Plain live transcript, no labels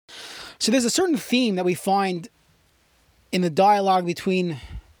So there's a certain theme that we find in the dialogue between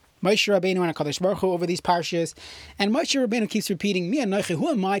Moshe Rabbeinu and HaKadosh Baruch Hu over these parshas, and Moshe Rabbeinu keeps repeating, Mi anochi, who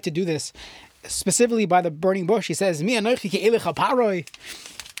am I to do this? Specifically by the burning bush, he says, Mi anochi ki elech paroi.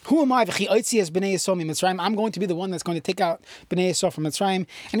 Who am I? V'chi oitzias b'nei Yisrael mitzrayim. I'm going to be the one that's going to take out b'nei Yisrael from Mitzrayim.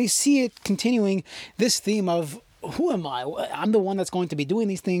 And you see it continuing, this theme of, who am I? I'm the one that's going to be doing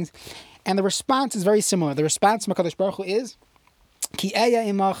these things. And the response is very similar. The response from HaKadosh Baruch Hu is, Ki eya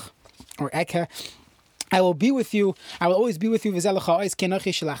imach, or eka, I will be with you. I will always be with you. I'm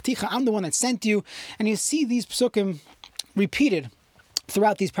the one that sent you. And you see these psukim repeated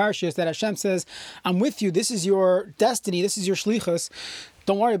throughout these parashas that Hashem says, I'm with you. This is your destiny. This is your shlichus.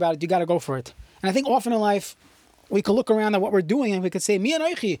 Don't worry about it. You got to go for it. And I think often in life, we could look around at what we're doing and we could say, Mi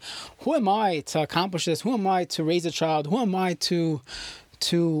anochi, who am I to accomplish this? Who am I to raise a child? Who am I to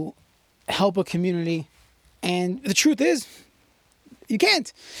help a community? And the truth is, you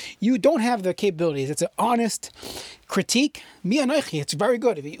can't. You don't have the capabilities. It's an honest critique. Mi anochi, it's very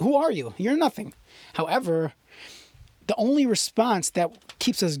good. Who are you? You're nothing. However, the only response that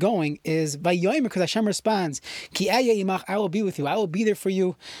keeps us going is Vayomer, because Hashem responds, Ki eya imach, I will be with you. I will be there for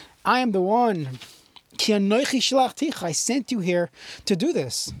you. I am the one. Ki anochi shalachticha, I sent you here to do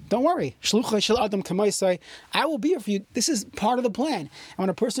this. Don't worry. Shluchai shel adam kamaisai, I will be here for you. This is part of the plan. And when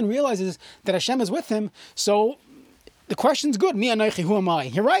a person realizes that Hashem is with him, so the question's good. Mi anochi, who am I?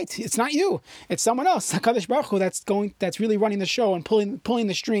 You're right. It's not you. It's someone else. HaKadosh Baruch Hu that's really running the show and pulling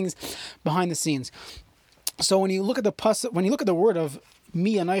the strings behind the scenes. So when you look at the word of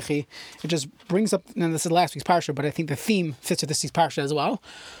Mi anochi, it just brings up, and this is last week's parsha, but I think the theme fits with this week's parsha as well.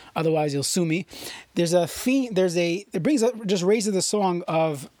 Otherwise, you'll sue me. There's a theme. It brings up, just raises the song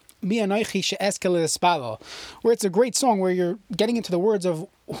of Mi anochi she'eskel espalo, where it's a great song where you're getting into the words of,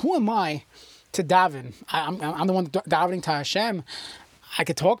 who am I to daven? I'm the one davening to Hashem. I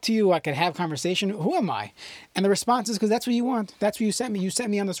could talk to you. I could have conversation. Who am I? And the response is, because that's what you want. That's what you sent me. You sent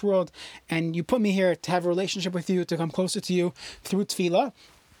me on this world, and you put me here to have a relationship with you, to come closer to you through tefillah.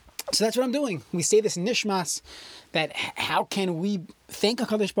 So that's what I'm doing. We say this in Nishmas, that how can we thank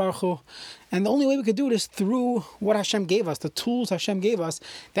HaKadosh Baruch Hu? And the only way we could do it is through what Hashem gave us, the tools Hashem gave us.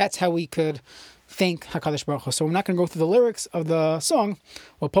 That's how we could thank HaKadosh Baruch Hu. So we're not going to go through the lyrics of the song.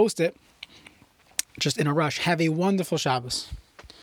 We'll post it just in a rush. Have a wonderful Shabbos.